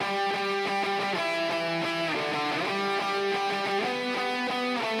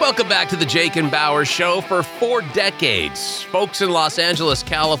Welcome back to the Jake and Bauer Show. For 4 decades, folks in Los Angeles,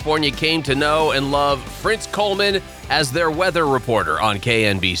 California came to know and love Fritz Coleman as their weather reporter on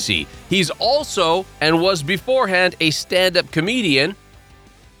KNBC. He's also, and was beforehand, a stand-up comedian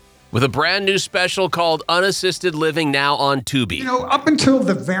with a brand new special called Unassisted Living, now on Tubi. You know, up until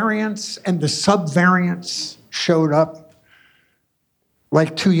the variants and the subvariants showed up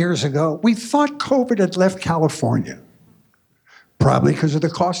like 2 years ago, we thought COVID had left California. Probably because of the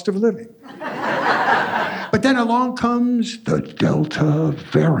cost of living. But then along comes the Delta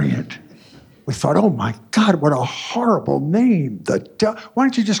variant. We thought, oh my God, what a horrible name. Why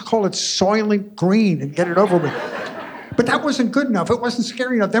don't you just call it Soylent Green and get it over with? But that wasn't good enough. It wasn't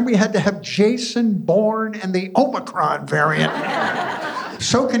scary enough. Then we had to have Jason Bourne and the Omicron variant.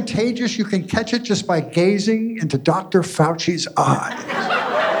 So contagious you can catch it just by gazing into Dr. Fauci's eyes.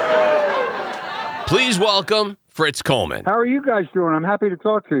 Please welcome Fritz Coleman. How are you guys doing? I'm happy to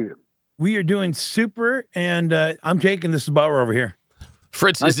talk to you. We are doing super, and I'm Jake, and this is Bauer over here.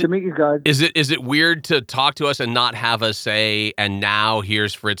 Fritz, nice to meet you guys. Is it weird to talk to us and not have us say, and now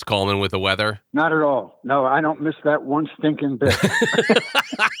here's Fritz Coleman with the weather? Not at all. No, I don't miss that one stinking bit.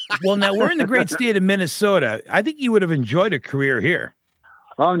 Well, now we're in the great state of Minnesota. I think you would have enjoyed a career here.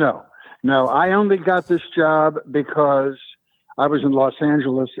 Oh, no. No, I only got this job because I was in Los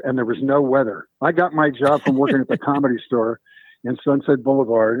Angeles and there was no weather. I got my job from working at the Comedy Store in Sunset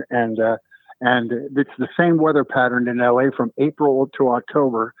Boulevard, and it's the same weather pattern in LA from April to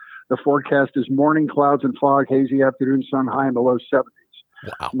October. The forecast is morning clouds and fog, hazy afternoon sun, high in the low 70s.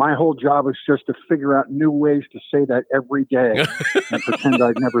 Wow. My whole job was just to figure out new ways to say that every day and pretend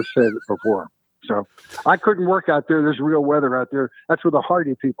I'd never said it before. So I couldn't work out there. There's real weather out there. That's where the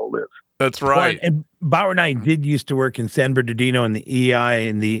hardy people live. That's right. And Bauer and I did used to work in San Bernardino in the EI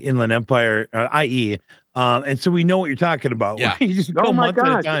in the Inland Empire, IE. And so we know what you're talking about. Yeah. You just go months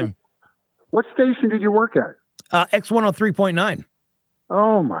at a time. What station did you work at? X103.9.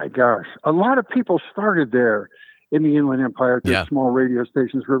 Oh, my gosh. A lot of people started there in the Inland Empire. There's Yeah. small radio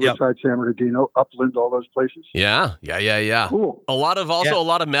stations, Riverside, San Bernardino, Upland, all those places. Yeah. Cool. A lot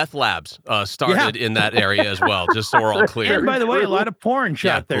of meth labs started in that area as well, just so we're all clear. And by the way, a lot of porn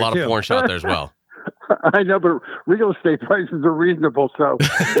shot there, a lot too. of porn shot there as well. I know, but real estate prices are reasonable, so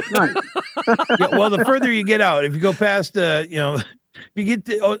it's nice. Yeah, well, the further you get out, if you go past, if you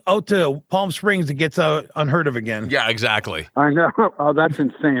get out to Palm Springs, it gets unheard of again. Yeah, exactly. I know. Oh, that's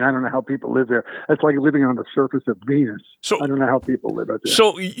insane. I don't know how people live there. That's like living on the surface of Venus. So I don't know how people live out there.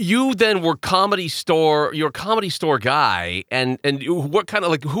 So you then were you're a comedy store guy, and what kind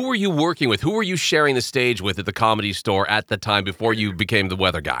of, like, who were you working with? Who were you sharing the stage with at the Comedy Store at the time before you became the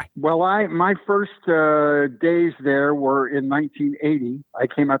weather guy? Well, my first days there were in 1980. I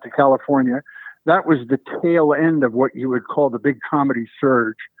came out to California. That was the tail end of what you would call the big comedy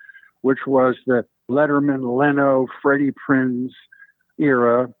surge, which was the Letterman, Leno, Freddie Prinze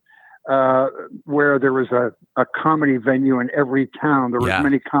era, where there was a comedy venue in every town. There were as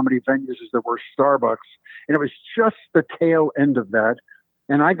many comedy venues as there were Starbucks. And it was just the tail end of that.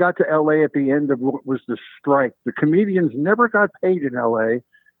 And I got to LA at the end of what was the strike. The comedians never got paid in LA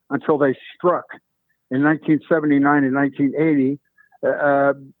until they struck in 1979 and 1980.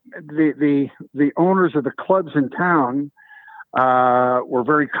 The owners of the clubs in town were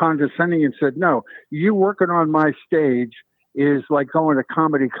very condescending and said, "No, you working on my stage is like going to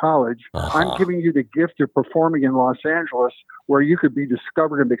comedy college. I'm giving you the gift of performing in Los Angeles, where you could be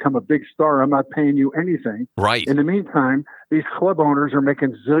discovered and become a big star. I'm not paying you anything. Right. In the meantime, these club owners are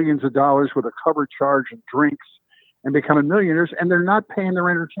making zillions of dollars with a cover charge and drinks and becoming millionaires, and they're not paying their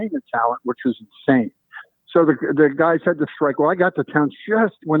entertainment talent, which is insane." So the guys had to strike. Well, I got to town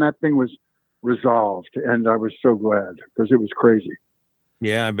just when that thing was resolved, and I was so glad because it was crazy.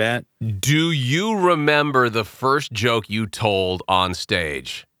 Yeah, I bet. Do you remember the first joke you told on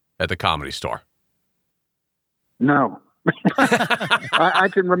stage at the Comedy Store? No. I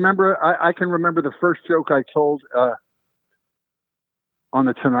can remember. I can remember the first joke I told on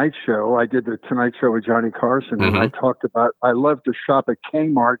the Tonight Show. I did the Tonight Show with Johnny Carson, and I talked about I love to shop at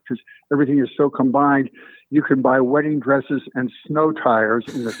Kmart because everything is so combined. You can buy wedding dresses and snow tires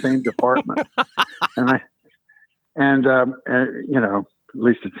in the same department, and you know, at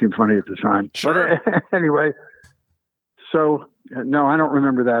least it seemed funny at the time. Sure. But anyway, so no, I don't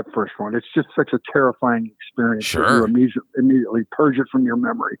remember that first one. It's just such a terrifying experience. Sure. You immediately purge it from your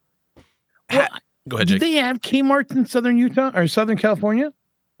memory. Well, Go ahead, did Jake. they have Kmart in Southern Utah or Southern California?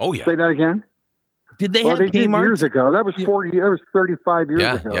 Oh, yeah. Say that again. Did they Well, have they did Kmart? years ago. That was 40. That was 35 years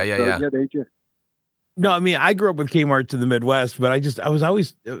Yeah, ago. yeah. So, they did. No, I mean, I grew up with Kmart in the Midwest, but I was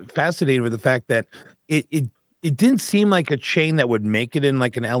always fascinated with the fact that it it didn't seem like a chain that would make it in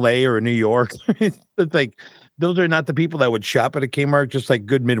like an LA or a New York. It's like those are not the people that would shop at a Kmart, just like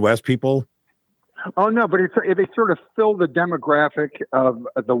good Midwest people. Oh no, but they sort of fill the demographic of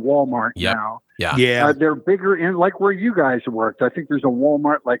the Walmart now. Yeah. They're bigger in like where you guys worked. I think there's a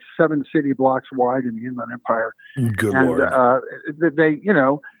Walmart like 7 city blocks wide in the Inland Empire. Good and, Lord.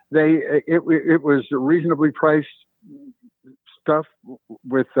 It was reasonably priced stuff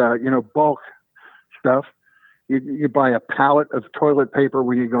with bulk stuff. You buy a pallet of toilet paper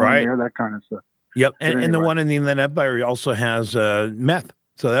when you go in there, that kind of stuff. Yep, But and the one in the Inland Empire also has meth.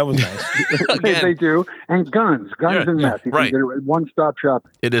 So that was nice. They do. And guns and meth. You can get it one-stop shop.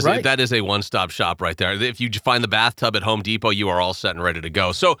 It is. That is a one-stop shop right there. If you find the bathtub at Home Depot, you are all set and ready to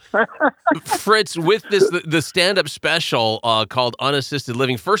go. So, Fritz, with the stand-up special called Unassisted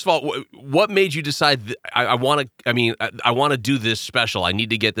Living, first of all, what made you decide I want to do this special? I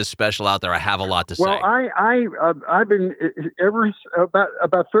need to get this special out there. I have a lot to say. Well, I've been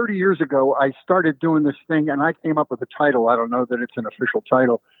about 30 years ago, I started doing this thing, and I came up with a title. I don't know that it's an official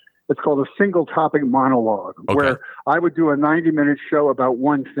title. It's called a single topic monologue, where I would do a 90-minute show about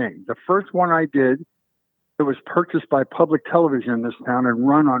one thing. The first one I did, it was purchased by public television in this town and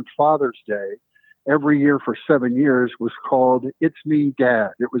run on Father's Day every year for 7 years, was called It's Me,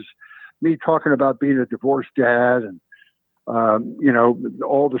 Dad. It was me talking about being a divorced dad and,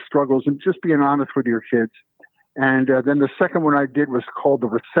 all the struggles and just being honest with your kids. And then the second one I did was called The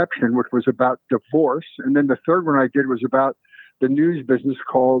Reception, which was about divorce. And then the third one I did was about the news business,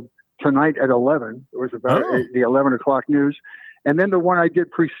 called Tonight at 11. It was about the 11 o'clock news. And then the one I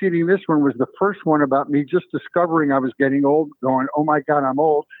did preceding this one was the first one about me just discovering I was getting old, going, oh my God, I'm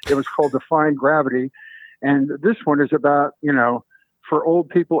old. It was called Defying Gravity. And this one is about, for old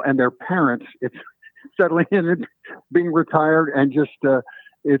people and their parents, it's settling in and being retired, and just,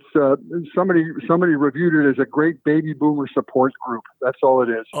 it's somebody reviewed it as a great baby boomer support group. That's all it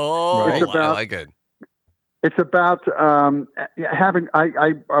is. Oh, it's about, I like it. It's about having.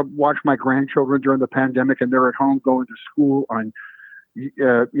 I watch my grandchildren during the pandemic, and they're at home going to school on,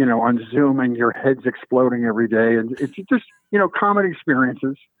 on Zoom, and your head's exploding every day, and it's just comedy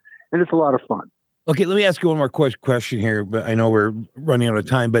experiences, and it's a lot of fun. Okay, let me ask you one more question here, but I know we're running out of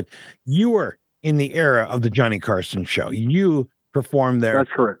time. But you were in the era of the Johnny Carson show. You performed there. That's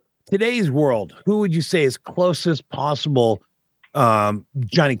correct. Today's world, who would you say is closest possible?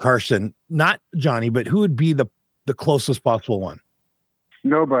 Johnny Carson, not Johnny, but who would be the closest possible one?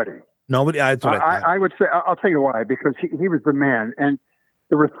 Nobody. That's what I would say. I'll tell you why. Because he was the man, and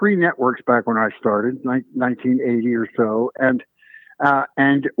there were 3 networks back when I started, 1980 or so, and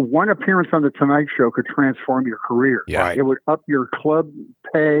one appearance on the Tonight Show could transform your career. Yeah. It would up your club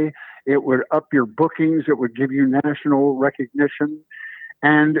pay. It would up your bookings. It would give you national recognition,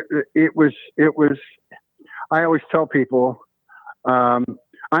 and it was. I always tell people.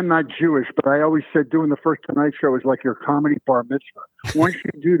 I'm not Jewish, but I always said doing the first Tonight Show is like your comedy bar mitzvah. Once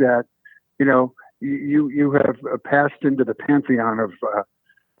you do that, you have passed into the pantheon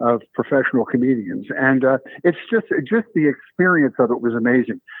of professional comedians, and it's just the experience of it was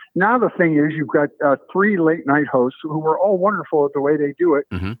amazing. Now the thing is, you've got 3 late night hosts who were all wonderful at the way they do it,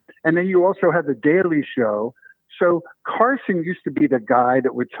 and then you also have the Daily Show. So Carson used to be the guy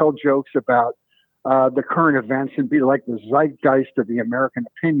that would tell jokes about the current events and be like the zeitgeist of the American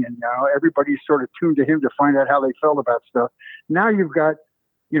opinion. Now everybody's sort of tuned to him to find out how they felt about stuff. Now you've got,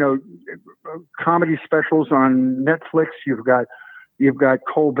 comedy specials on Netflix. You've got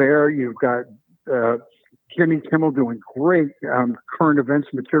Colbert. You've got Jimmy Kimmel doing great current events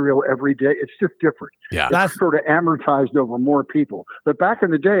material every day. It's just different. Yeah, that's sort of amortized over more people. But back in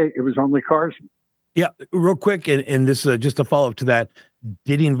the day, it was only Carson. Yeah, real quick, and this just a follow up to that.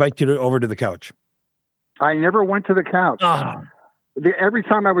 Did he invite you over to the couch? I never went to the couch. Every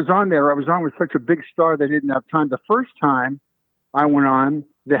time I was on there, I was on with such a big star they didn't have time. The first time I went on,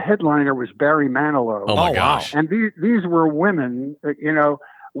 the headliner was Barry Manilow. Oh my gosh! And these were women,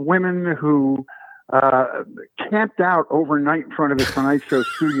 women who camped out overnight in front of the Tonight Show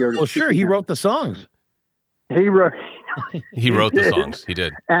studio. Well, sure, he wrote the songs. He wrote. He wrote the songs. He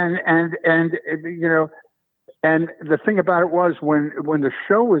did. And the thing about it was when the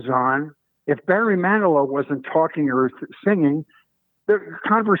show was on, if Barry Manilow wasn't talking or singing, the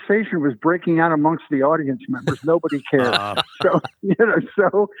conversation was breaking out amongst the audience members. Nobody cared.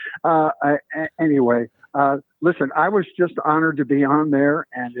 Anyway, listen, I was just honored to be on there,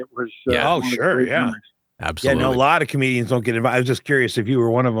 and it was. Absolutely. Yeah, no, a lot of comedians don't get invited. I was just curious if you were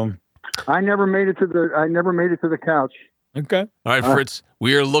one of them. I never made it to the couch. Okay. All right, Fritz,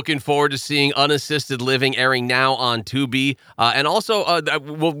 we are looking forward to seeing Unassisted Living airing now on Tubi. And also,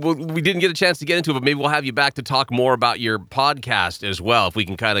 we didn't get a chance to get into it, but maybe we'll have you back to talk more about your podcast as well. If we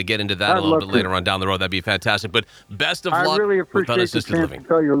can kind of get into that a little bit later on down the road, that'd be fantastic. But best of luck I really with appreciate the Unassisted chance Living. to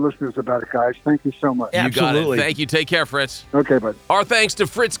tell your listeners about it, guys. Thank you so much. You got Absolutely. it. Thank you. Take care, Fritz. Okay, bud. Our thanks to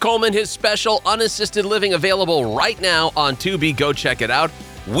Fritz Coleman, his special Unassisted Living available right now on Tubi. Go check it out.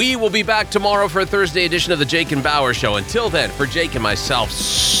 We will be back tomorrow for a Thursday edition of the Jake and Bauer Show. Until then, for Jake and myself,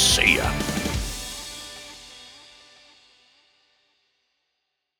 see ya.